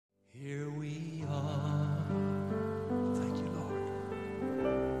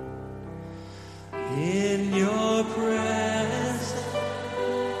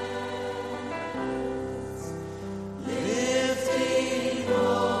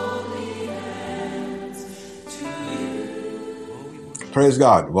Praise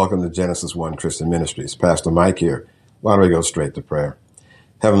God. Welcome to Genesis 1 Christian Ministries. Pastor Mike here. Why don't we go straight to prayer?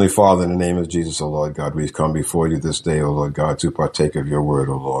 Heavenly Father, in the name of Jesus, O Lord God, we've come before you this day, O Lord God, to partake of your word,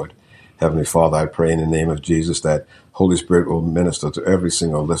 O Lord. Heavenly Father, I pray in the name of Jesus that Holy Spirit will minister to every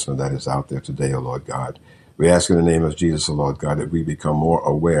single listener that is out there today, O Lord God. We ask in the name of Jesus, O Lord God, that we become more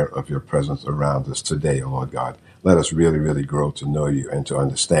aware of your presence around us today, O Lord God. Let us really, really grow to know you and to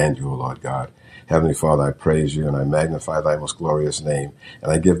understand you, O Lord God. Heavenly Father, I praise you and I magnify thy most glorious name. And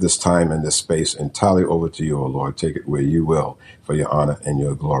I give this time and this space entirely over to you, O Lord. Take it where you will for your honor and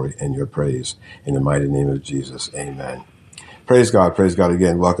your glory and your praise. In the mighty name of Jesus, amen. Praise God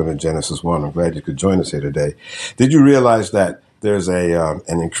again. Welcome to Genesis 1. I'm glad you could join us here today. Did you realize that there's an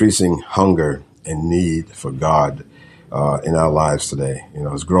increasing hunger and need for God in our lives today? You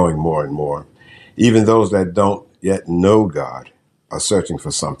know, it's growing more and more. Even those that don't yet know God are searching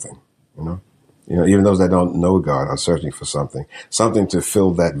for something, even those that don't know God are searching for something to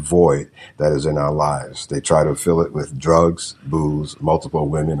fill that void that is in our lives. They try to fill it with drugs, booze, multiple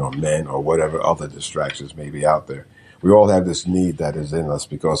women or men or whatever other distractions may be out there. We all have this need that is in us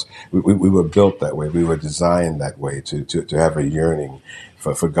because we were built that way. We were designed that way to have a yearning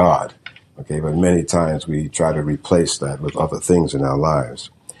for God. Okay, but many times we try to replace that with other things in our lives.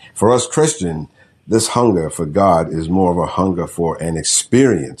 For us Christian, this hunger for God is more of a hunger for an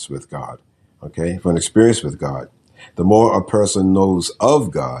experience with God. Okay, for an experience with God. The more a person knows of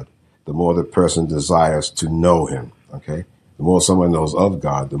God, the more the person desires to know him. Okay, the more someone knows of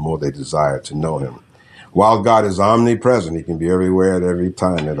God, the more they desire to know him. While God is omnipresent, he can be everywhere at every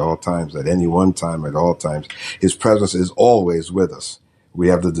time, at all times, at any one time, at all times. His presence is always with us. We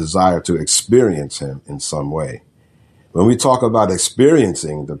have the desire to experience him in some way. When we talk about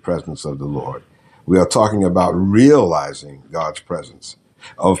experiencing the presence of the Lord, we are talking about realizing God's presence,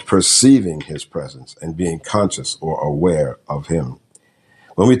 of perceiving his presence and being conscious or aware of him.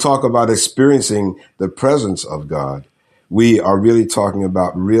 When we talk about experiencing the presence of God, we are really talking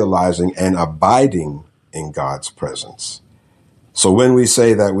about realizing and abiding in God's presence. So when we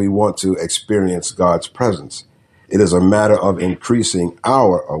say that we want to experience God's presence, it is a matter of increasing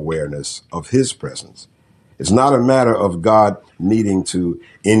our awareness of his presence. It's not a matter of God needing to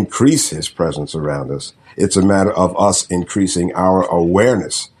increase his presence around us. It's a matter of us increasing our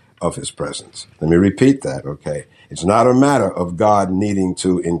awareness of his presence. Let me repeat that, okay? It's not a matter of God needing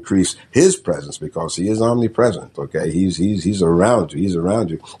to increase his presence because he is omnipresent, okay? He's around you. He's around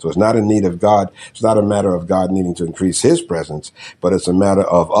you. So it's not a need of God. It's not a matter of God needing to increase his presence, but it's a matter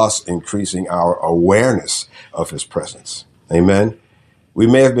of us increasing our awareness of his presence. Amen? We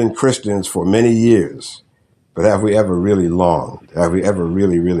may have been Christians for many years, but have we ever really longed? Have we ever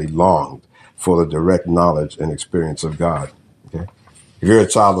really, really longed for the direct knowledge and experience of God? Okay. If you're a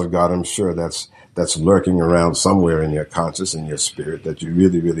child of God, I'm sure that's lurking around somewhere in your conscience, in your spirit, that you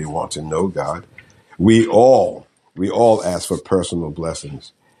really, really want to know God. We all ask for personal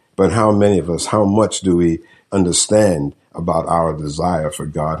blessings, but how many of us, how much do we understand about our desire for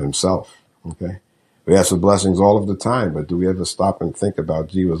God himself? Okay. We ask for blessings all of the time, but do we ever stop and think about,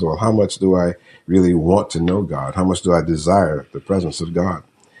 Jesus, well, how much do I really want to know God? How much do I desire the presence of God?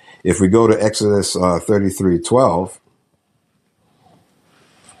 If we go to Exodus 33:12,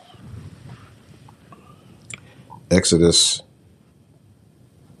 Exodus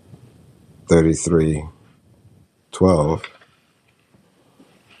 33:12,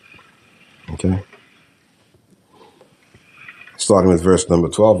 okay. Starting with verse number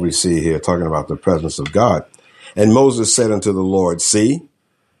 12, we see here talking about the presence of God. And Moses said unto the Lord, see,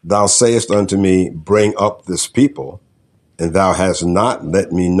 thou sayest unto me, bring up this people, and thou hast not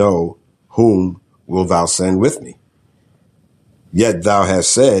let me know whom wilt thou send with me. Yet thou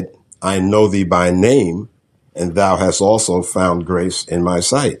hast said, I know thee by name, and thou hast also found grace in my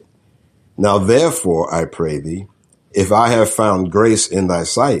sight. Now therefore, I pray thee, if I have found grace in thy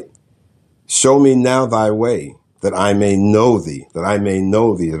sight, show me now thy way, that I may know thee, that I may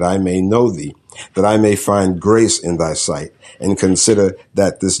know thee, that I may know thee, that I may find grace in thy sight, and consider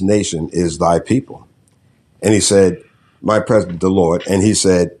that this nation is thy people. And he said, the Lord, and he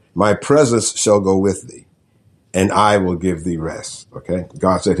said, my presence shall go with thee, and I will give thee rest. Okay.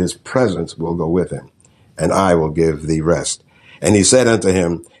 God said his presence will go with him, and I will give thee rest. And he said unto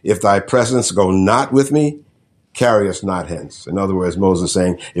him, if thy presence go not with me, carry us not hence. In other words, Moses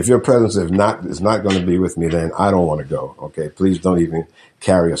saying, if your presence is not going to be with me, then I don't want to go. Okay. Please don't even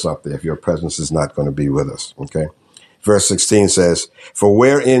carry us up there if your presence is not going to be with us. Okay. Verse 16 says, for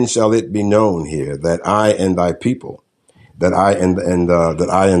wherein shall it be known here that I and thy people, that I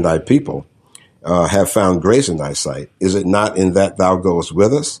and thy people have found grace in thy sight? Is it not in that thou goest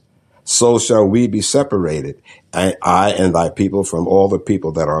with us? so shall we be separated, I and thy people, from all the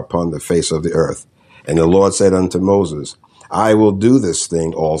people that are upon the face of the earth. And the Lord said unto Moses, I will do this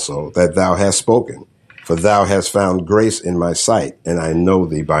thing also that thou hast spoken, for thou hast found grace in my sight, and I know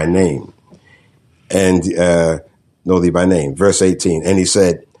thee by name. And know thee by name. Verse 18, and he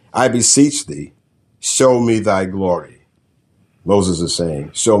said, I beseech thee, show me thy glory. Moses is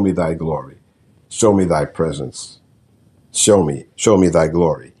saying, show me thy glory. Show me thy presence. Show me thy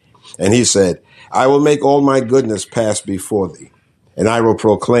glory. And he said, I will make all my goodness pass before thee, and I will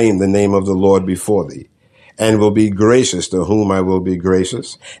proclaim the name of the Lord before thee, and will be gracious to whom I will be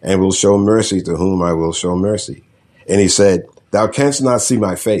gracious, and will show mercy to whom I will show mercy. And he said, thou canst not see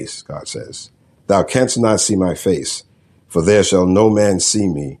my face, God says. Thou canst not see my face, for there shall no man see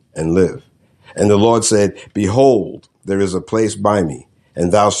me and live. And the Lord said, behold, there is a place by me,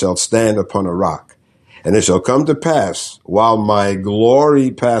 and thou shalt stand upon a rock. And it shall come to pass, while my glory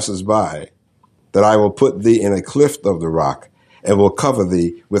passes by, that I will put thee in a cleft of the rock, and will cover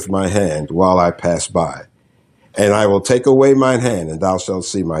thee with my hand while I pass by. And I will take away mine hand, and thou shalt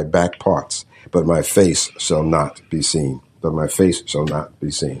see my back parts, but my face shall not be seen. But my face shall not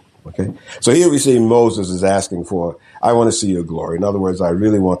be seen. Okay? So here we see Moses is asking for, I want to see your glory. In other words, I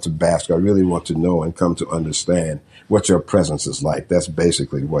really want to bask. I really want to know and come to understand what your presence is like. That's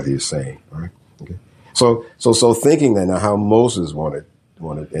basically what he's saying. All right? Okay. So thinking then how Moses wanted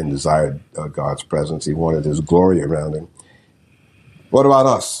and desired God's presence. He wanted his glory around him. What about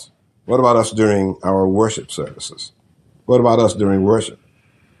us? What about us during our worship services? What about us during worship?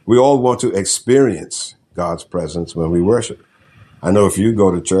 We all want to experience God's presence when we worship. I know if you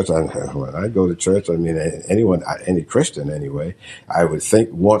go to church, when I go to church, I mean, anyone, any Christian anyway, I would think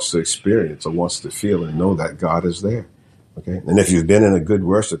wants to experience or wants to feel and know that God is there. Okay. And if you've been in a good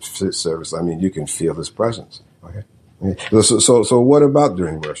worship service, I mean, you can feel his presence. Okay. So what about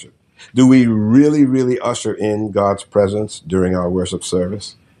during worship? Do we really, really usher in God's presence during our worship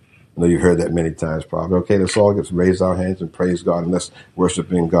service? I know you've heard that many times probably. Okay, let's all raise our hands and praise God and let's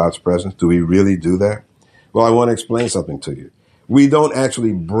worship in God's presence. Do we really do that? Well, I want to explain something to you. We don't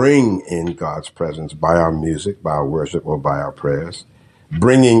actually bring in God's presence by our music, by our worship, or by our prayers.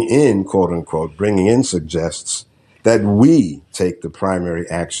 Bringing in, quote unquote, bringing in suggests that we take the primary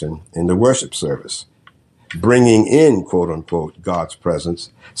action in the worship service. Bringing in, quote unquote, God's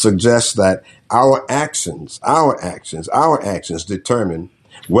presence suggests that our actions determine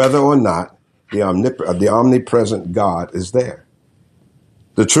whether or not the omnipresent God is there.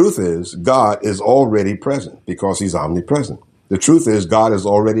 The truth is, God is already present because he's omnipresent. The truth is, God is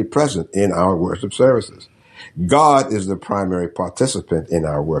already present in our worship services. God is the primary participant in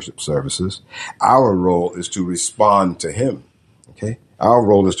our worship services. Our role is to respond to him. Okay? Our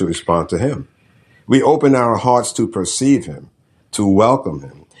role is to respond to him. We open our hearts to perceive him, to welcome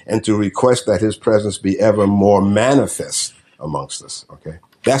him, and to request that his presence be ever more manifest amongst us. Okay?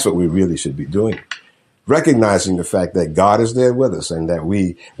 That's what we really should be doing. Recognizing the fact that God is there with us and that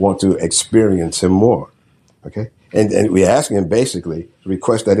we want to experience him more. Okay? And we ask him basically to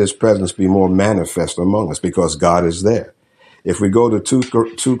request that his presence be more manifest among us because God is there. If we go to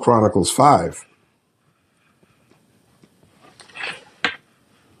 2 Chronicles 5,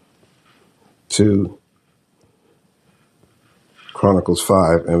 and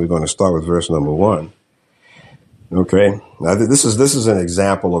we're going to start with verse number 1. Okay, now this is an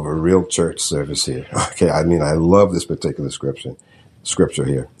example of a real church service here. Okay, I mean, I love this particular scripture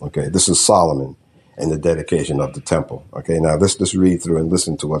here. Okay, this is Solomon and the dedication of the temple. Okay, now let's just read through and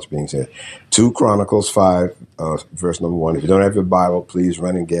listen to what's being said. 2 Chronicles 5, verse number 1. If you don't have your Bible, please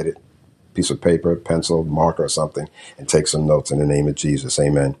run and get it. Piece of paper, pencil, marker or something, and take some notes in the name of Jesus.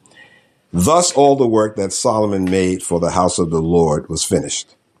 Amen. Thus all the work that Solomon made for the house of the Lord was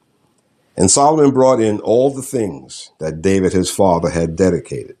finished. And Solomon brought in all the things that David his father had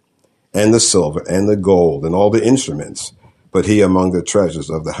dedicated, and the silver and the gold and all the instruments, put he among the treasures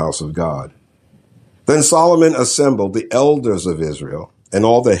of the house of God. Then Solomon assembled the elders of Israel and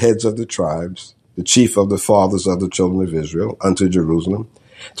all the heads of the tribes, the chief of the fathers of the children of Israel, unto Jerusalem,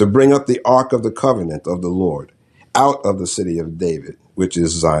 to bring up the ark of the covenant of the Lord out of the city of David, which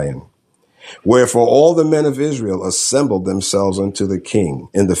is Zion. Wherefore all the men of Israel assembled themselves unto the king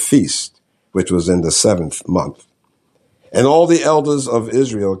in the feast, which was in the 7th month. And all the elders of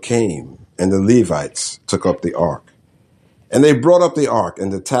Israel came, and the Levites took up the ark. And they brought up the ark in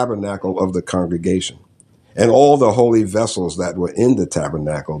the tabernacle of the congregation. And all the holy vessels that were in the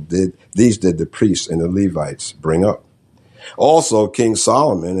tabernacle did the priests and the Levites bring up. Also King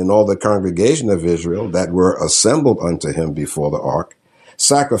Solomon and all the congregation of Israel that were assembled unto him before the ark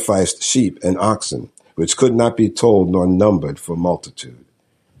sacrificed sheep and oxen, which could not be told nor numbered for multitude.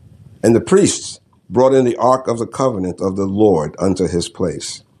 And the priests brought in the ark of the covenant of the Lord unto his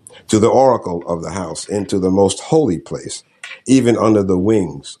place, to the oracle of the house, into the most holy place, even under the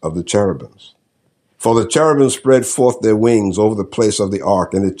wings of the cherubims. For the cherubims spread forth their wings over the place of the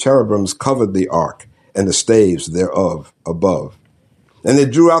ark, and the cherubims covered the ark, and the staves thereof above. And they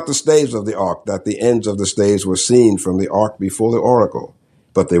drew out the staves of the ark, that the ends of the staves were seen from the ark before the oracle,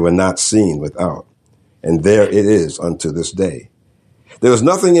 but they were not seen without. And there it is unto this day. There was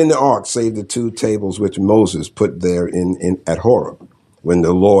nothing in the ark save the two tables which Moses put there at Horeb, when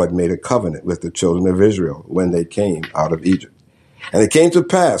the Lord made a covenant with the children of Israel when they came out of Egypt. And it came to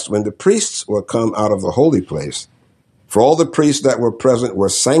pass, when the priests were come out of the holy place, for all the priests that were present were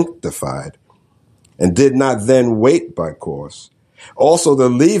sanctified, and did not then wait by course. Also the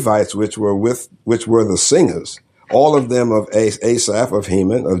Levites, which were the singers, all of them of Asaph, of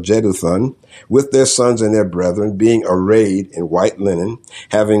Heman, of Jeduthun, with their sons and their brethren, being arrayed in white linen,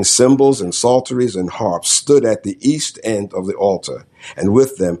 having cymbals and psalteries and harps, stood at the east end of the altar, and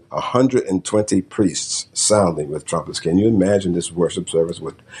with them 120 priests sounding with trumpets. Can you imagine this worship service,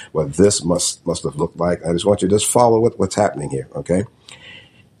 what this must have looked like? I just want you to just follow what's happening here, okay?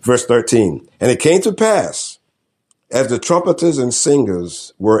 Verse 13, and it came to pass, as the trumpeters and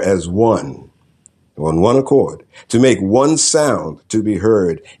singers were as one, on one accord, to make one sound to be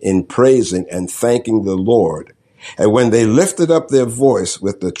heard in praising and thanking the Lord. And when they lifted up their voice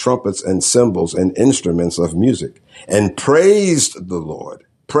with the trumpets and cymbals and instruments of music, and praised the Lord,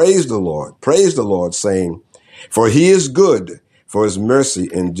 saying, for he is good, for his mercy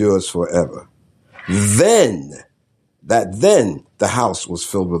endures forever. Then the house was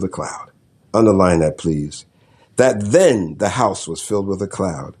filled with a cloud. Underline that, please. That then the house was filled with a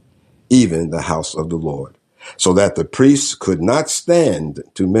cloud, even the house of the Lord, so that the priests could not stand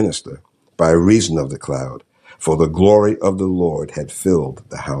to minister by reason of the cloud, for the glory of the Lord had filled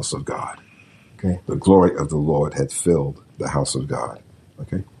the house of God. Okay. The glory of the Lord had filled the house of God.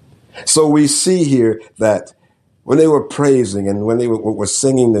 Okay. So we see here that when they were praising and when they were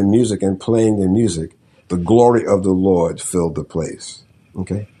singing the music and playing the music, the glory of the Lord filled the place.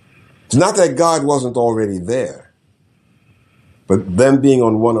 Okay. It's not that God wasn't already there. But them being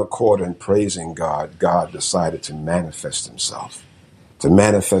on one accord and praising God, God decided to manifest himself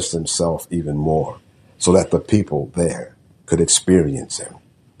even more, so that the people there could experience him.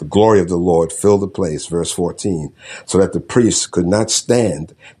 The glory of the Lord filled the place, verse 14, so that the priests could not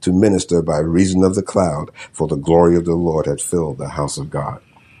stand to minister by reason of the cloud, for the glory of the Lord had filled the house of God.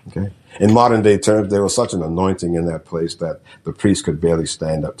 Okay. In modern day terms, there was such an anointing in that place that the priest could barely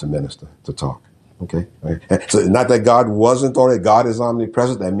stand up to minister, to talk. Okay. So not that God wasn't already, God is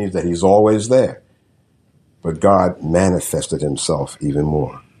omnipresent. That means that he's always there. But God manifested himself even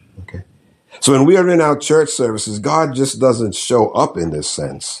more. Okay. So when we are in our church services, God just doesn't show up in this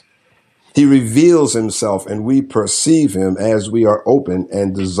sense. He reveals himself and we perceive him as we are open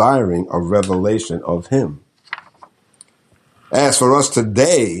and desiring a revelation of him. As for us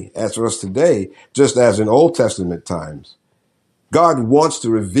today, just as in Old Testament times, God wants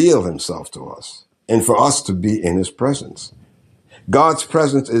to reveal himself to us and for us to be in his presence. God's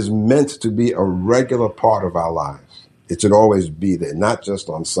presence is meant to be a regular part of our lives. It should always be there, not just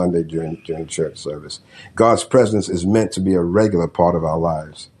on Sunday during church service. God's presence is meant to be a regular part of our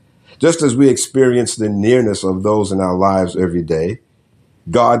lives. Just as we experience the nearness of those in our lives every day,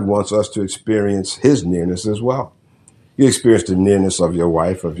 God wants us to experience his nearness as well. You experience the nearness of your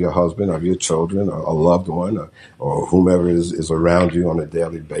wife, of your husband, of your children, or a loved one, or whomever is around you on a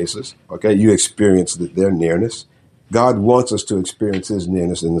daily basis. Okay, you experience their nearness. God wants us to experience his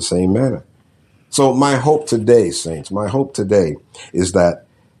nearness in the same manner. So my hope today, saints, is that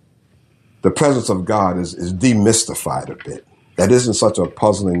the presence of God is demystified a bit. That isn't such a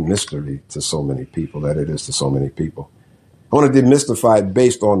puzzling mystery to so many people that it is to so many people. I want to demystify it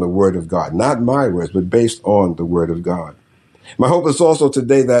based on the word of God, not my words, but based on the word of God. My hope is also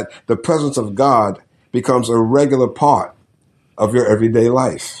today that the presence of God becomes a regular part of your everyday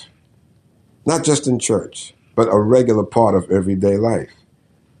life, not just in church, but a regular part of everyday life.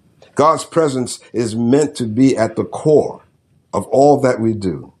 God's presence is meant to be at the core of all that we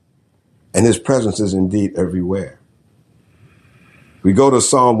do, and his presence is indeed everywhere. We go to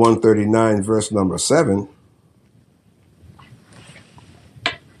Psalm 139, verse number 7.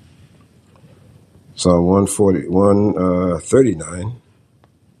 Psalm 139,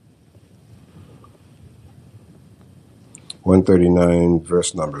 139,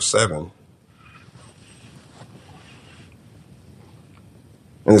 verse number 7.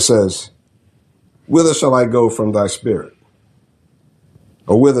 And it says, whither shall I go from thy spirit?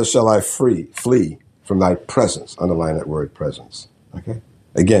 Or whither shall I flee from thy presence? Underline that word presence. Okay.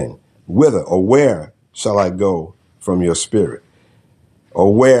 Again, Whither or where shall I go from your spirit?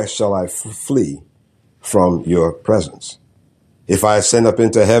 Or where shall I flee from your presence? If I ascend up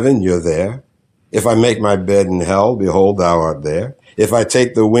into heaven, you're there. If I make my bed in hell, behold, thou art there. If I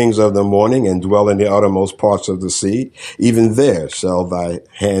take the wings of the morning and dwell in the uttermost parts of the sea, even there shall thy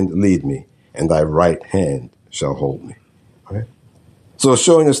hand lead me, and thy right hand shall hold me. Okay? So it's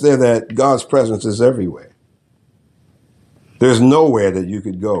showing us there that God's presence is everywhere. There's nowhere that you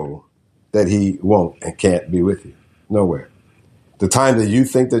could go that he won't and can't be with you. Nowhere. The time that you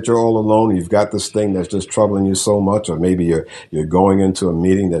think that you're all alone, you've got this thing that's just troubling you so much, or maybe you're going into a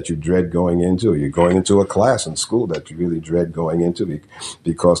meeting that you dread going into, or you're going into a class in school that you really dread going into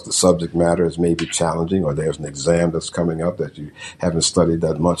because the subject matter is maybe challenging, or there's an exam that's coming up that you haven't studied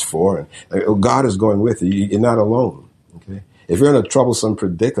that much for. And God is going with you. You're not alone. Okay? If you're in a troublesome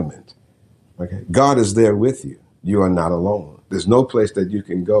predicament, okay, God is there with you. You are not alone. There's no place that you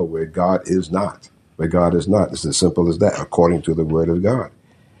can go where God is not. Where God is not. It's as simple as that, according to the word of God.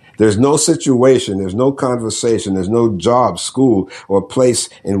 There's no situation, there's no conversation, there's no job, school, or place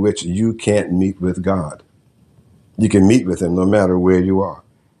in which you can't meet with God. You can meet with him no matter where you are.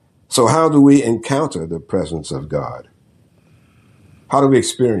 So how do we encounter the presence of God? How do we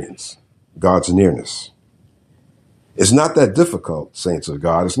experience God's nearness? It's not that difficult, saints of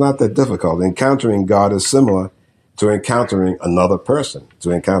God. It's not that difficult. Encountering God is similar to encountering another person,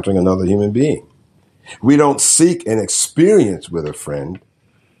 to encountering another human being. We don't seek an experience with a friend.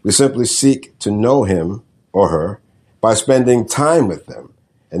 We simply seek to know him or her by spending time with them.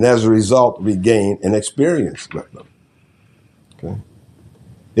 And as a result, we gain an experience with them. Okay?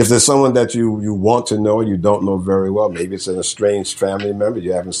 If there's someone that you want to know, you don't know very well, maybe it's an estranged family member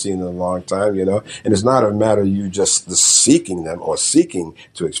you haven't seen in a long time, and it's not a matter of you just seeking them or seeking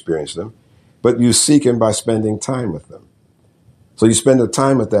to experience them, but you seek him by spending time with them. So you spend the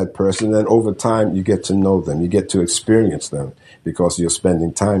time with that person, and then over time you get to know them. You get to experience them because you're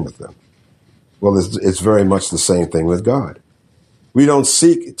spending time with them. Well, it's very much the same thing with God. We don't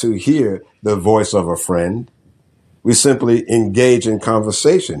seek to hear the voice of a friend. We simply engage in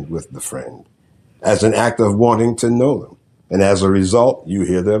conversation with the friend as an act of wanting to know them. And as a result, you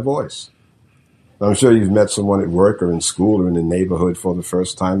hear their voice. I'm sure you've met someone at work or in school or in the neighborhood for the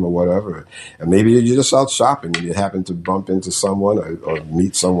first time or whatever. And maybe you're just out shopping and you happen to bump into someone or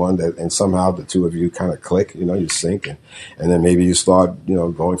meet someone and somehow the two of you kind of click, you sync. And then maybe you start,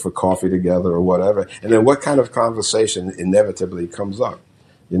 going for coffee together or whatever. And then what kind of conversation inevitably comes up?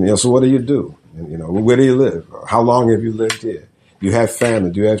 So what do you do? And, where do you live? How long have you lived here? Do you have family?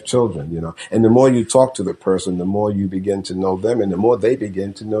 Do you have children? And the more you talk to the person, the more you begin to know them and the more they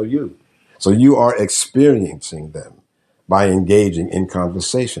begin to know you. So you are experiencing them by engaging in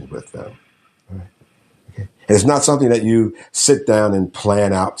conversation with them. Right? Okay. And it's not something that you sit down and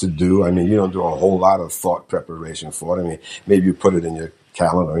plan out to do. I mean, you don't do a whole lot of thought preparation for it. I mean, maybe you put it in your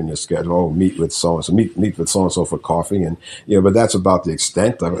calendar, in your schedule, meet with so-and-so, meet with so-and-so for coffee. And, but that's about the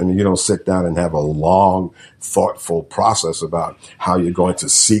extent of it. I mean, you don't sit down and have a long, thoughtful process about how you're going to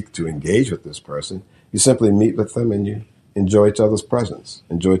seek to engage with this person. You simply meet with them and you enjoy each other's presence,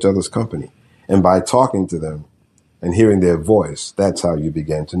 enjoy each other's company. And by talking to them and hearing their voice, that's how you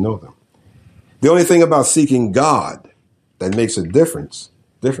begin to know them. The only thing about seeking God that makes it different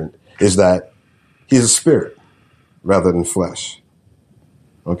is that he's a spirit rather than flesh.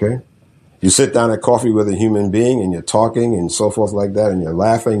 Okay? You sit down at coffee with a human being and you're talking and so forth like that, and you're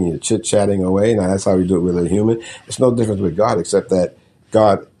laughing and you're chit-chatting away. Now, that's how we do it with a human. It's no difference with God except that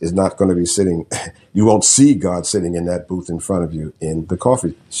God is not going to be sitting, you won't see God sitting in that booth in front of you in the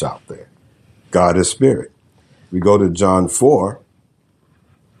coffee shop there. God is spirit. We go to John 4.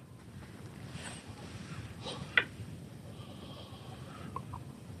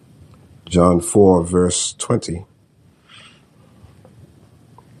 John 4, verse 20.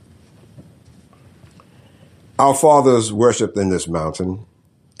 Our fathers worshipped in this mountain,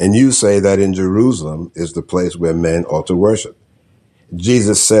 and you say that in Jerusalem is the place where men ought to worship.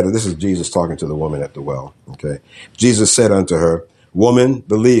 Jesus said, and this is Jesus talking to the woman at the well, okay? Jesus said unto her, Woman,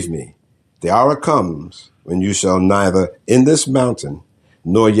 believe me, the hour comes when you shall neither in this mountain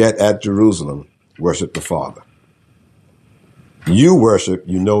nor yet at Jerusalem worship the Father. You worship,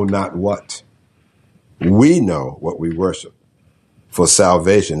 you know not what. We know what we worship, for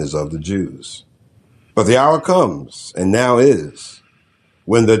salvation is of the Jews. But the hour comes, and now is,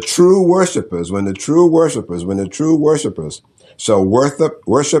 when the true worshipers shall worship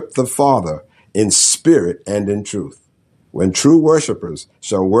the Father in spirit and in truth. When true worshipers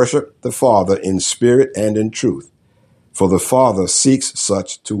shall worship the Father in spirit and in truth, for the Father seeks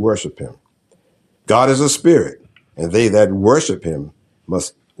such to worship him. God is a spirit, and they that worship him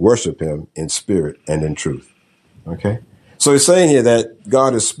must worship him in spirit and in truth. Okay? So he's saying here that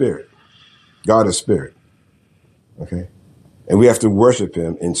God is spirit. God is spirit. Okay? And we have to worship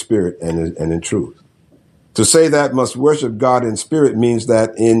him in spirit and in truth. To say that must worship God in spirit means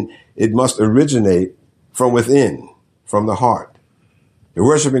that it must originate from within, from the heart. You're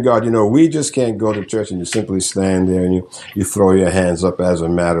worshiping God. We just can't go to church and you simply stand there and you throw your hands up as a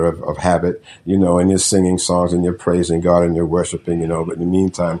matter of habit, and you're singing songs and you're praising God and you're worshiping, but in the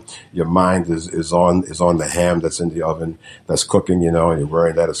meantime, your mind is on the ham that's in the oven that's cooking, and you're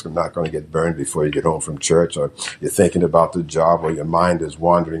worrying that it's not going to get burned before you get home from church, or you're thinking about the job, or your mind is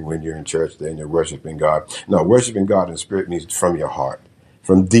wandering when you're in church there and you're worshiping God. No, worshiping God in spirit means from your heart,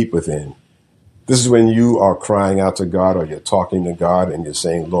 from deep within. This is when you are crying out to God, or you're talking to God and you're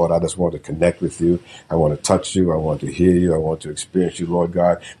saying, Lord, I just want to connect with you. I want to touch you. I want to hear you. I want to experience you, Lord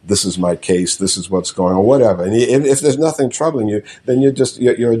God. This is my case. This is what's going on, whatever. And if there's nothing troubling you, then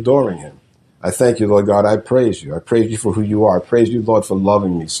you're adoring him. I thank you, Lord God. I praise you. I praise you for who you are. I praise you, Lord, for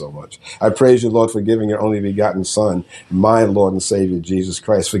loving me so much. I praise you, Lord, for giving your only begotten Son, my Lord and Savior, Jesus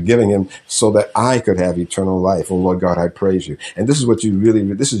Christ, for giving him so that I could have eternal life. Oh, Lord God, I praise you. And this is what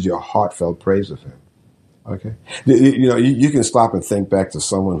this is your heartfelt praise of him. Okay. You can stop and think back to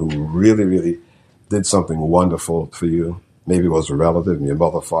someone who really, really did something wonderful for you. Maybe it was a relative, your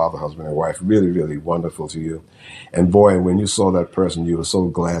mother, father, husband, and wife, really, really wonderful to you. And boy, when you saw that person, you were so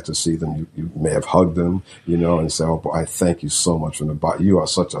glad to see them. You may have hugged them, and said, oh boy, I thank you so much from the bottom. You are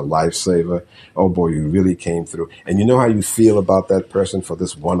such a lifesaver. Oh boy, you really came through. And you know how you feel about that person for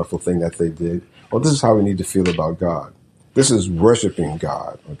this wonderful thing that they did? Well, this is how we need to feel about God. This is worshiping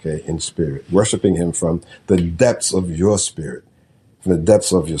God, okay, in spirit, worshiping him from the depths of your spirit, from the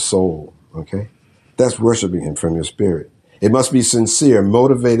depths of your soul, okay? That's worshiping him from your spirit. It must be sincere,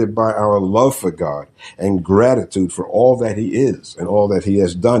 motivated by our love for God and gratitude for all that he is and all that he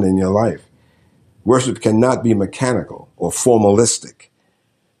has done in your life. Worship cannot be mechanical or formalistic.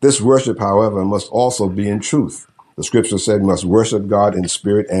 This worship, however, must also be in truth. The scripture said, must worship God in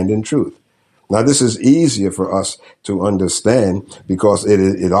spirit and in truth. Now, this is easier for us to understand because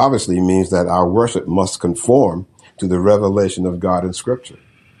it obviously means that our worship must conform to the revelation of God in scripture.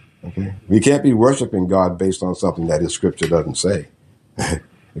 Okay, we can't be worshiping God based on something that his scripture doesn't say.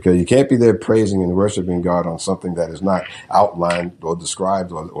 Okay, you can't be there praising and worshiping God on something that is not outlined or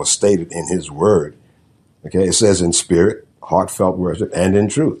described or stated in his word. Okay, it says in spirit, heartfelt worship, and in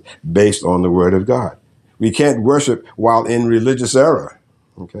truth, based on the word of God. We can't worship while in religious error.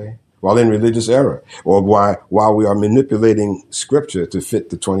 Okay, while in religious error, or while we are manipulating scripture to fit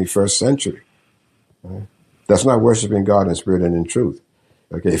the 21st century. Right? That's not worshiping God in spirit and in truth.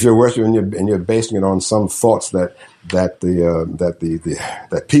 Okay, if you're worshiping and you're basing it on some thoughts that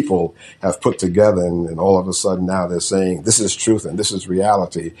people have put together, and all of a sudden now they're saying this is truth and this is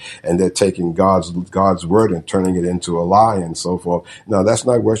reality, and they're taking God's word and turning it into a lie and so forth. No, that's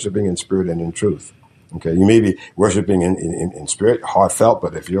not worshiping in spirit and in truth. Okay, you may be worshiping in spirit, heartfelt,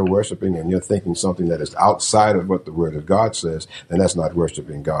 but if you're worshiping and you're thinking something that is outside of what the word of God says, then that's not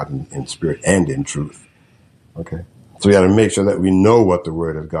worshiping God in spirit and in truth. Okay. So we got to make sure that we know what the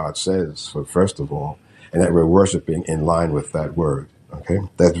word of God says, first of all, and that we're worshiping in line with that word. Okay.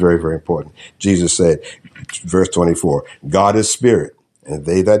 That's very, very important. Jesus said, verse 24, God is spirit, and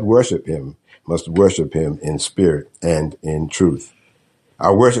they that worship him must worship him in spirit and in truth.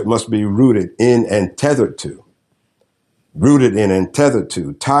 Our worship must be rooted in and tethered to,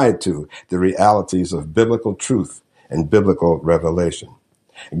 tied to the realities of biblical truth and biblical revelation.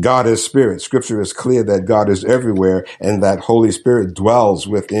 God is spirit. Scripture is clear that God is everywhere and that Holy Spirit dwells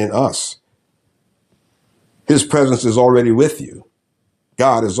within us. His presence is already with you.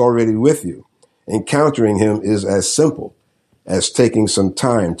 God is already with you. Encountering him is as simple as taking some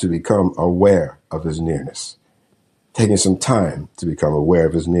time to become aware of his nearness. Taking some time to become aware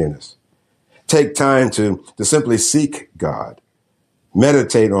of his nearness. Take time to simply seek God.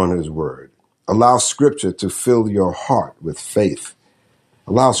 Meditate on his word. Allow scripture to fill your heart with faith.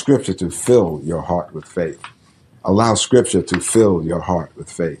 Allow scripture to fill your heart with faith. Allow scripture to fill your heart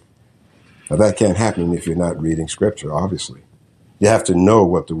with faith. Now that can't happen if you're not reading scripture, obviously. You have to know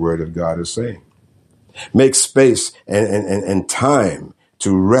what the word of God is saying. Make space and time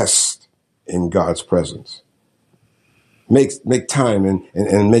to rest in God's presence. Make time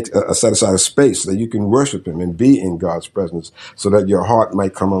and make set aside a space that you can worship him and be in God's presence so that your heart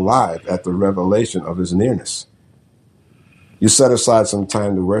might come alive at the revelation of his nearness. You set aside some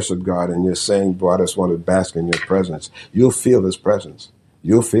time to worship God and you're saying, boy, I just want to bask in your presence. You'll feel his presence.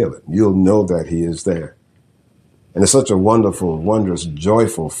 You'll feel it. You'll know that he is there. And it's such a wonderful, wondrous,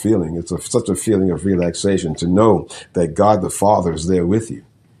 joyful feeling. It's such a feeling of relaxation to know that God the Father is there with you.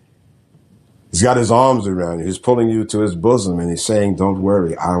 He's got his arms around you. He's pulling you to his bosom and he's saying, don't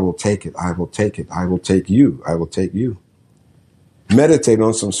worry. I will take it. I will take it. I will take you. I will take you. Meditate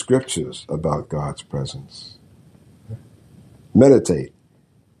on some scriptures about God's presence. Meditate.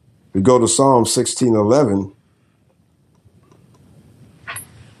 We go to Psalm 16:11.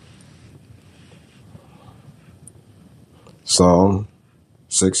 Psalm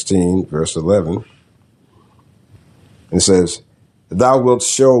 16, verse 11. And it says, thou wilt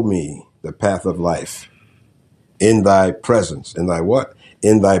show me the path of life. In thy presence. In thy what?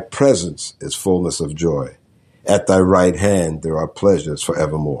 In thy presence is fullness of joy. At thy right hand there are pleasures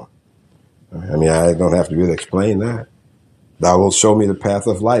forevermore. I mean, I don't have to really explain that. Thou wilt show me the path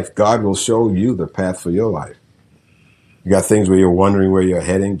of life. God will show you the path for your life. You got things where you're wondering where you're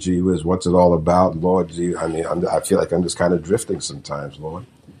heading. Gee whiz, what's it all about? Lord, I feel like I'm just kind of drifting sometimes, Lord.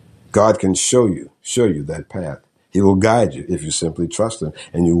 God can show you that path. He will guide you if you simply trust him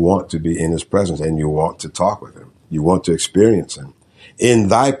and you want to be in his presence and you want to talk with him. You want to experience him. In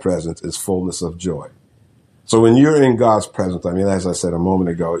thy presence is fullness of joy. So when you're in God's presence, I mean, as I said a moment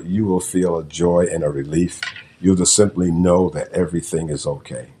ago, you will feel a joy and a relief. You'll just simply know that everything is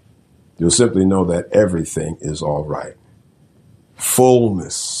okay. You'll simply know that everything is all right.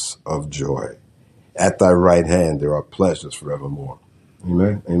 Fullness of joy. At thy right hand, there are pleasures forevermore.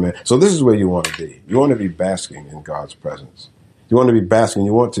 Amen. Amen. So this is where you want to be. You want to be basking in God's presence. You want to be basking.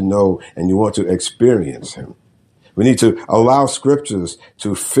 You want to know and you want to experience him. We need to allow scriptures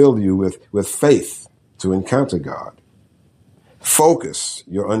to fill you with faith to encounter God. Focus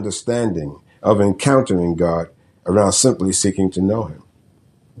your understanding of encountering God around simply seeking to know him.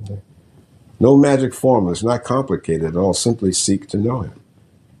 Okay. No magic formula. It's not complicated at all. Simply seek to know him.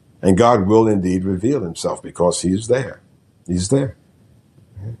 And God will indeed reveal himself because he's there. He's there.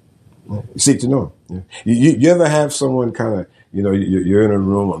 Seek to know him. You ever have someone kind of, you're in a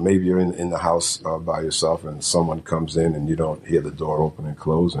room or maybe you're in the house by yourself and someone comes in and you don't hear the door open and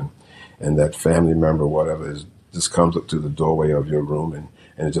close and that family member, whatever, just comes up to the doorway of your room and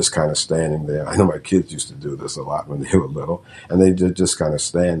it's just kind of standing there. I know my kids used to do this a lot when they were little and they just kind of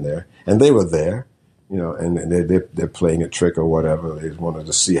stand there and they were there, and they're playing a trick or whatever. They just wanted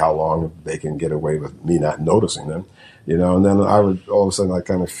to see how long they can get away with me not noticing them. And then I would, all of a sudden, I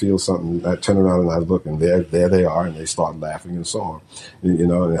kind of feel something. I turn around and I look, and there they are, and they start laughing and so on.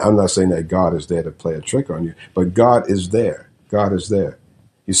 And I'm not saying that God is there to play a trick on you, but God is there. God is there.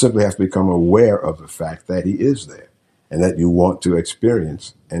 You simply have to become aware of the fact that he is there and that you want to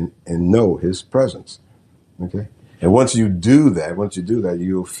experience and know his presence. Okay? And once you do that,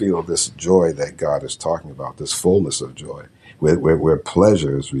 you'll feel this joy that God is talking about, this fullness of joy, where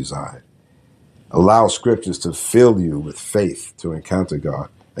pleasures reside. Allow scriptures to fill you with faith to encounter God.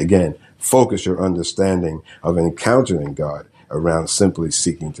 Again, focus your understanding of encountering God around simply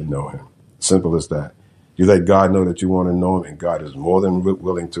seeking to know him. Simple as that. You let God know that you want to know him, and God is more than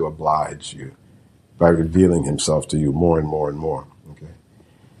willing to oblige you by revealing himself to you more and more and more. Okay.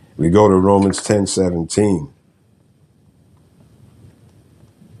 We go to Romans 10:17.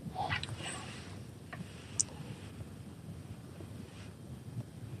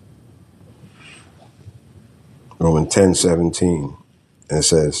 Romans 10:17, and it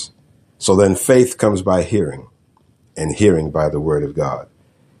says, so then faith comes by hearing, and hearing by the word of God.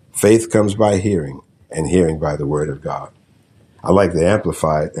 Faith comes by hearing, and hearing by the word of God. I like the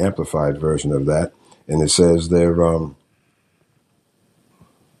amplified version of that, and it says there,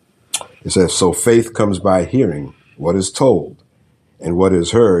 so faith comes by hearing what is told, and what is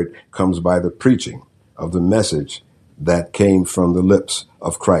heard comes by the preaching of the message that came from the lips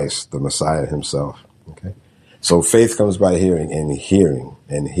of Christ, the Messiah himself. Okay. So faith comes by hearing, and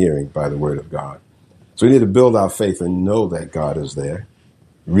hearing by the word of God. So we need to build our faith and know that God is there.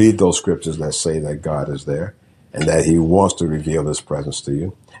 Read those scriptures that say that God is there and that he wants to reveal his presence to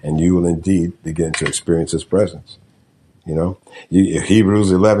you. And you will indeed begin to experience his presence.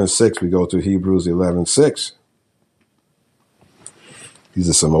 Hebrews 11:6, we go to Hebrews 11:6. These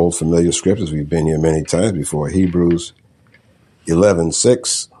are some old familiar scriptures. We've been here many times before. Hebrews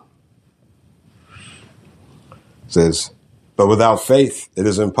 11:6. Says, but without faith, it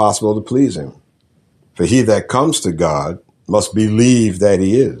is impossible to please him. For he that comes to God must believe that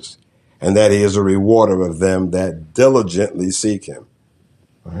he is, and that he is a rewarder of them that diligently seek him.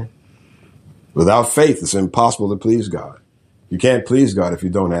 All right? Without faith, it's impossible to please God. You can't please God if you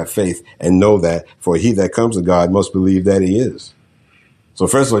don't have faith and know that, for he that comes to God must believe that he is. So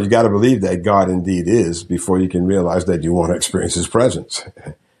first of all, you got to believe that God indeed is before you can realize that you want to experience his presence.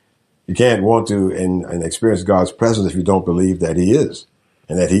 You can't want to and experience God's presence if you don't believe that he is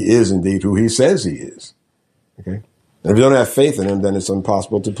and that he is indeed who he says he is. Okay. And if you don't have faith in him, then it's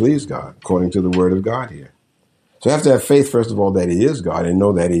impossible to please God, according to the word of God here. So you have to have faith, first of all, that he is God and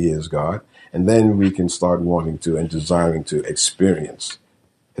know that he is God. And then we can start wanting to and desiring to experience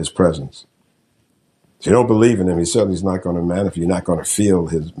his presence. If you don't believe in him, he certainly is not going to manifest. You're not going to feel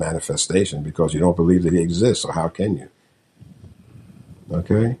his manifestation because you don't believe that he exists. So how can you?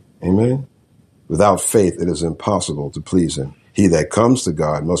 Okay? Amen? Without faith, it is impossible to please him. He that comes to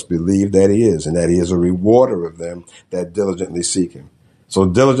God must believe that he is, and that he is a rewarder of them that diligently seek him. So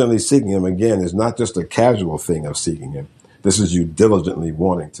diligently seeking him, again, is not just a casual thing of seeking him. This is you diligently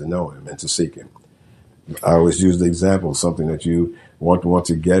wanting to know him and to seek him. I always use the example of something that you want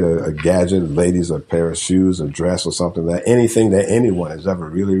to get, a gadget, ladies, a pair of shoes, a dress or something, that anything that anyone has ever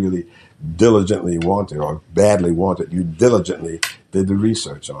really, really diligently wanted or badly wanted, you diligently did the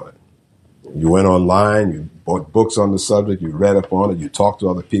research on it. You went online, you bought books on the subject, you read up on it, you talked to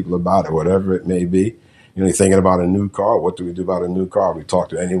other people about it, whatever it may be. You know, you're thinking about a new car. What do we do about a new car? We talk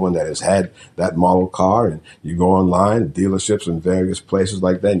to anyone that has had that model car, and you go online, dealerships and various places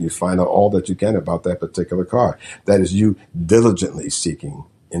like that, and you find out all that you can about that particular car. That is you diligently seeking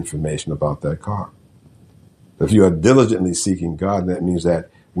information about that car. If you are diligently seeking God, that means that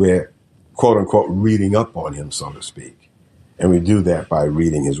we're, quote unquote, reading up on him, so to speak. And we do that by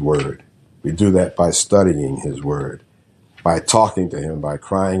reading his word. We do that by studying his word, by talking to him, by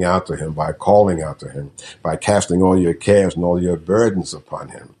crying out to him, by calling out to him, by casting all your cares and all your burdens upon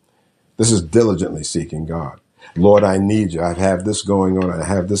him. This is diligently seeking God. Lord, I need you. I have this going on. I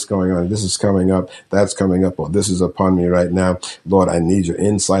have this going on. This is coming up. That's coming up. Or this is upon me right now. Lord, I need your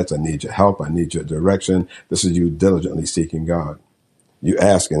insights. I need your help. I need your direction. This is you diligently seeking God. You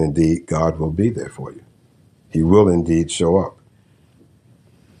ask, and indeed, God will be there for you. He will indeed show up.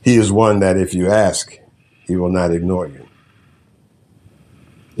 He is one that if you ask, he will not ignore you.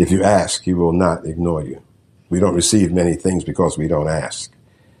 If you ask, he will not ignore you. We don't receive many things because we don't ask.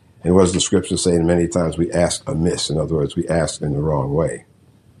 And what does the scripture say? Many times we ask amiss. In other words, we ask in the wrong way.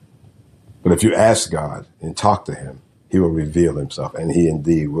 But if you ask God and talk to him, he will reveal himself, and he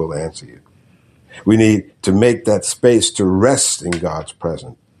indeed will answer you. We need to make that space to rest in God's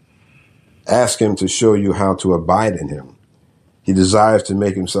presence. Ask him to show you how to abide in him. He desires to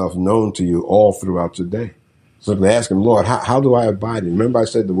make himself known to you all throughout your day. Simply ask him, Lord, how do I abide in? Remember I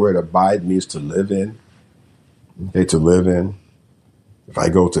said the word abide means to live in. Okay, to live in. If I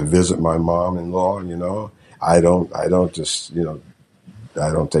go to visit my mom-in-law, I don't just,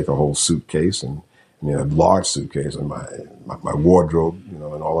 I don't take a whole suitcase and, a large suitcase and my wardrobe, and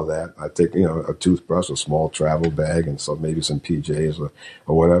all of that. I take, a toothbrush, a small travel bag, and so maybe some PJs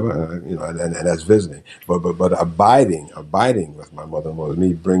or whatever, and that's visiting. But abiding with my mother-in-law is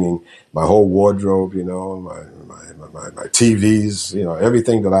me bringing my whole wardrobe, my TVs,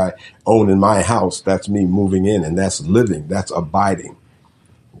 everything that I own in my house. That's me moving in, and that's living. That's abiding.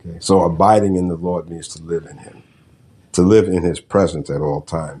 Okay, so abiding in the Lord means to live in him, to live in his presence at all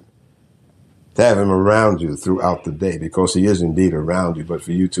times. To have him around you throughout the day, because he is indeed around you, but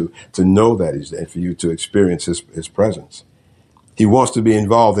for you to know that he's there, for you to experience his presence. He wants to be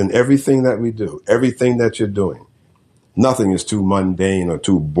involved in everything that we do, everything that you're doing. Nothing is too mundane or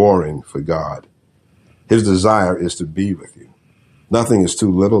too boring for God. His desire is to be with you. Nothing is too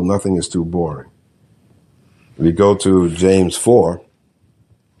little, nothing is too boring. We go to James 4.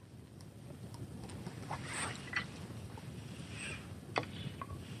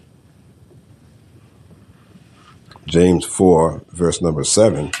 James 4, verse number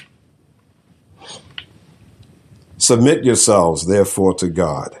 7. Submit yourselves, therefore, to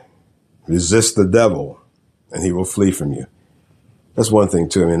God. Resist the devil, and he will flee from you. That's one thing,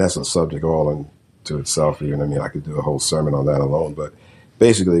 too. That's a subject all unto itself. I could do a whole sermon on that alone. But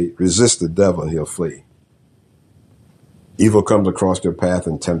basically, resist the devil, and he'll flee. Evil comes across your path,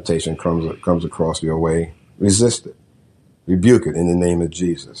 and temptation comes across your way. Resist it. Rebuke it in the name of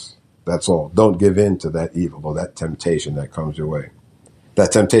Jesus. That's all. Don't give in to that evil or that temptation that comes your way.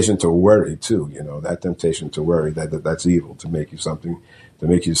 That temptation to worry, too, that temptation to worry, that's evil, to make you something, to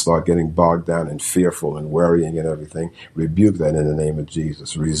make you start getting bogged down and fearful and worrying and everything. Rebuke that in the name of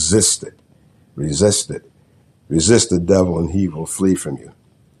Jesus. Resist it. Resist it. Resist the devil and he will flee from you.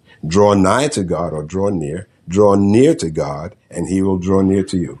 Draw nigh to God, or draw near. Draw near to God and he will draw near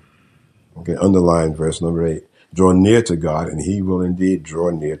to you. Okay, underline verse number 8. Draw near to God, and he will indeed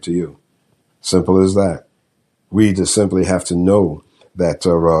draw near to you. Simple as that. We just simply have to know that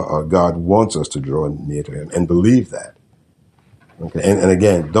God wants us to draw near to him and believe that. Okay, and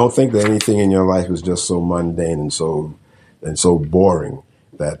again, don't think that anything in your life is just so mundane and so boring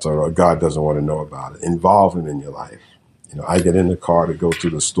that God doesn't want to know about it. Involve him in your life. I get in the car to go to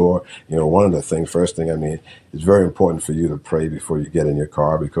the store. One of the things, first thing, it's very important for you to pray before you get in your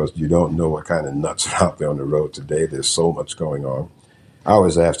car because you don't know what kind of nuts are out there on the road today. There's so much going on. I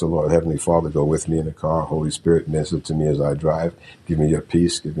always ask the Lord, Heavenly Father, go with me in the car. Holy Spirit, minister to me as I drive. Give me your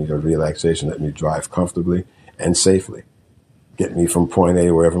peace. Give me your relaxation. Let me drive comfortably and safely. Get me from point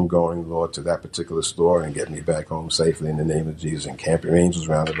A, wherever I'm going, Lord, to that particular store and get me back home safely in the name of Jesus, and camp your angels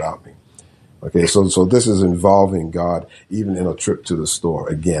round about me. Okay, so this is involving God even in a trip to the store.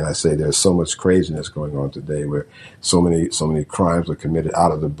 Again, I say there's so much craziness going on today where so many crimes are committed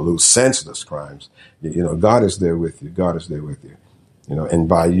out of the blue, senseless crimes. God is there with you. God is there with you. And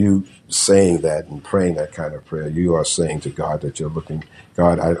by you saying that and praying that kind of prayer, you are saying to God that you're looking,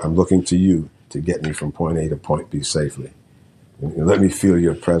 God, I'm looking to you to get me from point A to point B safely. And let me feel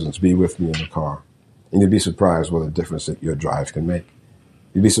your presence. Be with me in the car. And you'll be surprised what a difference that your drive can make.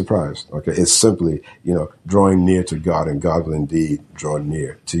 You'd be surprised. Okay. It's simply, drawing near to God, and God will indeed draw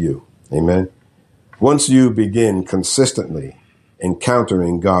near to you. Amen. Once you begin consistently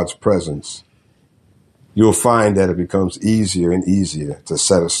encountering God's presence, you'll find that it becomes easier and easier to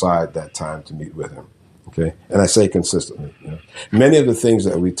set aside that time to meet with him. Okay. And I say consistently, many of the things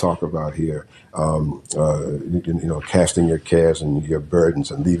that we talk about here, casting your cares and your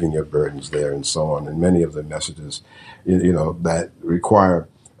burdens and leaving your burdens there and so on. And many of the messages, that require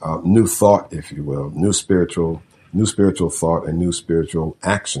new thought, if you will, new spiritual thought and new spiritual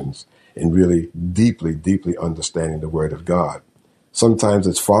actions in really deeply, deeply understanding the word of God. Sometimes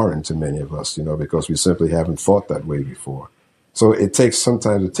it's foreign to many of us, because we simply haven't thought that way before. So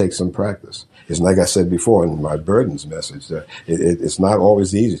sometimes it takes some practice. It's like I said before in my burdens message, it's not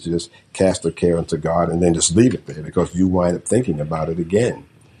always easy to just cast a care unto God and then just leave it there because you wind up thinking about it again.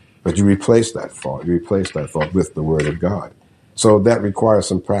 But you replace that thought. With the word of God. So that requires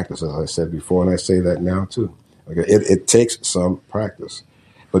some practice, as I said before, and I say that now too. Okay, it takes some practice.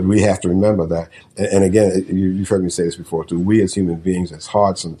 But we have to remember that, and again, you've heard me say this before too, we as human beings, it's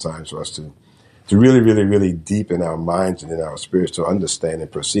hard sometimes for us to really, really, really deep in our minds and in our spirits to understand and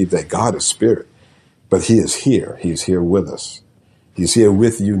perceive that God is spirit, but he is here. He's here with us. He's here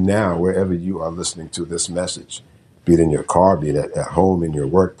with you now, wherever you are listening to this message, be it in your car, be it at home, in your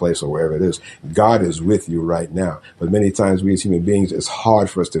workplace, or wherever it is. God is with you right now. But many times we as human beings, it's hard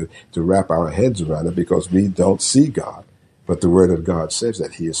for us to wrap our heads around it because we don't see God. But the word of God says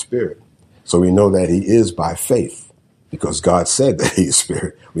that he is spirit. So we know that he is by faith because God said that he is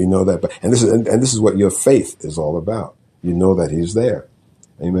spirit. We know that. And this is what your faith is all about. You know that he's there.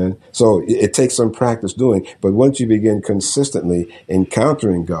 Amen. So it takes some practice doing. But once you begin consistently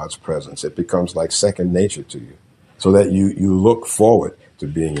encountering God's presence, it becomes like second nature to you so that you look forward to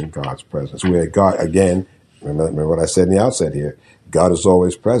being in God's presence where God, again, remember what I said in the outset here, God is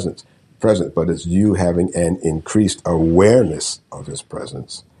always present, but it's you having an increased awareness of his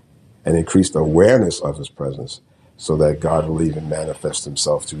presence, so that God will even manifest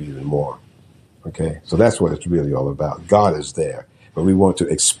himself to you even more. Okay. So that's what it's really all about. God is there, but we want to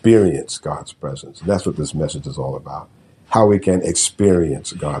experience God's presence. And that's what this message is all about. How we can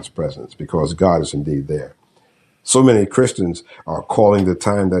experience God's presence because God is indeed there. So many Christians are calling the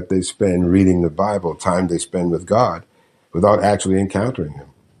time that they spend reading the Bible, time they spend with God, without actually encountering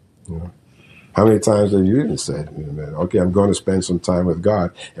him. How many times have you even said, okay, I'm going to spend some time with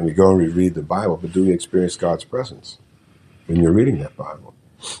God, and we go and we read the Bible, but do we experience God's presence when you're reading that Bible?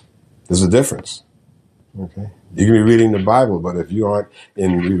 There's a difference. Okay, you can be reading the Bible, but if you aren't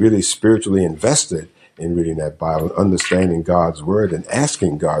really spiritually invested in reading that Bible, understanding God's word and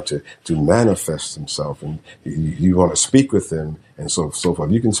asking God to manifest himself, and you want to speak with him and so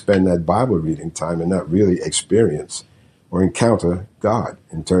forth, you can spend that Bible reading time and not really experience or encounter God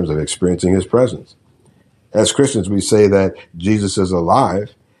in terms of experiencing his presence. As Christians, we say that Jesus is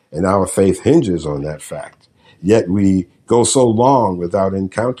alive, and our faith hinges on that fact. Yet we go so long without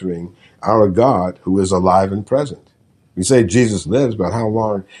encountering our God who is alive and present. We say Jesus lives, but how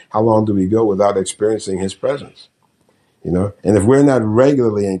long do we go without experiencing his presence? And if we're not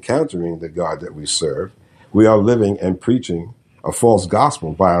regularly encountering the God that we serve, we are living and preaching a false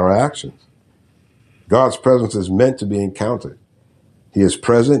gospel by our actions. God's presence is meant to be encountered. He is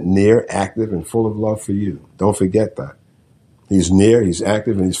present, near, active, and full of love for you. Don't forget that. He's near, he's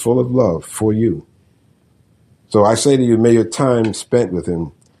active, and he's full of love for you. So I say to you, may your time spent with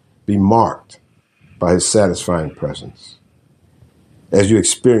him be marked by his satisfying presence as you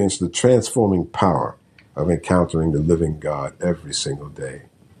experience the transforming power of encountering the living God every single day.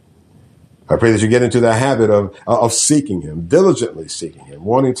 I pray that you get into the habit of seeking him, diligently seeking him,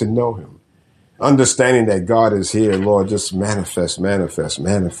 wanting to know him, understanding that God is here. Lord, just manifest.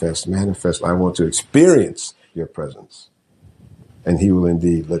 I want to experience your presence. and he will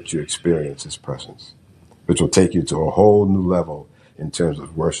indeed let you experience his presence, which will take you to a whole new level in terms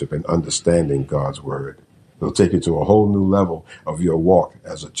of worship and understanding God's word. It'll take you to a whole new level of your walk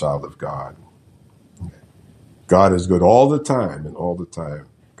as a child of God. God is good all the time, and all the time,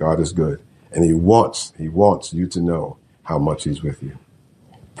 God is good. And he wants you to know how much he's with you.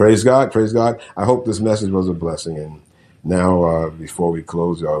 Praise God, praise God. I hope this message was a blessing. And now, before we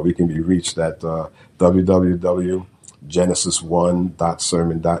close, we can be reached at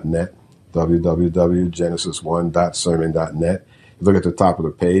www.genesis1.sermon.net, www.genesis1.sermon.net. Look at the top of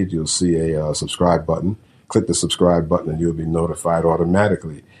the page, you'll see a subscribe button. Click the subscribe button and you'll be notified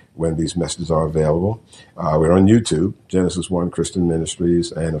automatically when these messages are available. We're on YouTube, Genesis 1 Christian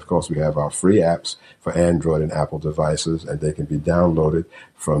Ministries, and of course we have our free apps for Android and Apple devices, and they can be downloaded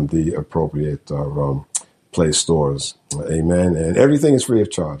from the appropriate Play stores. Amen. And everything is free of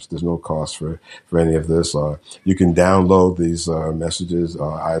charge. There's no cost for any of this. You can download these messages,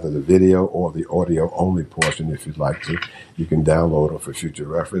 either the video or the audio only portion if you'd like to. You can download them for future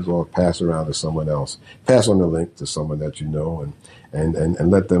reference or pass around to someone else. Pass on the link to someone that you know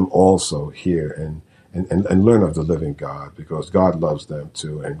and let them also hear and learn of the living God, because God loves them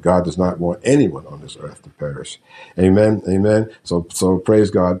too. And God does not want anyone on this earth to perish. Amen. Amen. So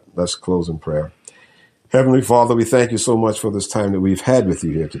praise God. Let's close in prayer. Heavenly Father, we thank you so much for this time that we've had with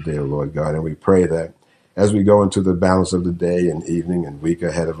you here today, O Lord God, and we pray that as we go into the balance of the day and evening and week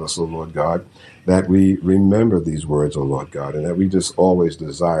ahead of us, O Lord God, that we remember these words, O Lord God, and that we just always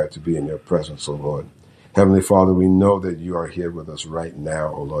desire to be in your presence, O Lord. Heavenly Father, we know that you are here with us right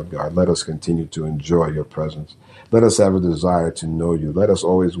now, O Lord God. Let us continue to enjoy your presence. Let us have a desire to know you. Let us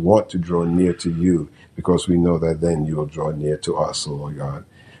always want to draw near to you, because we know that then you will draw near to us, O Lord God.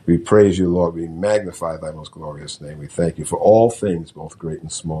 We praise you, Lord. We magnify thy most glorious name. We thank you for all things, both great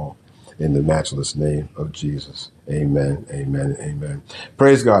and small, in the matchless name of Jesus. Amen, amen, amen.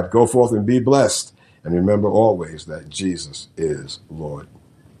 Praise God. Go forth and be blessed. And remember always that Jesus is Lord.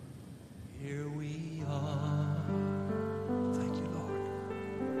 Here we are. Thank you, Lord.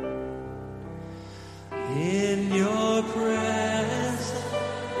 In your presence.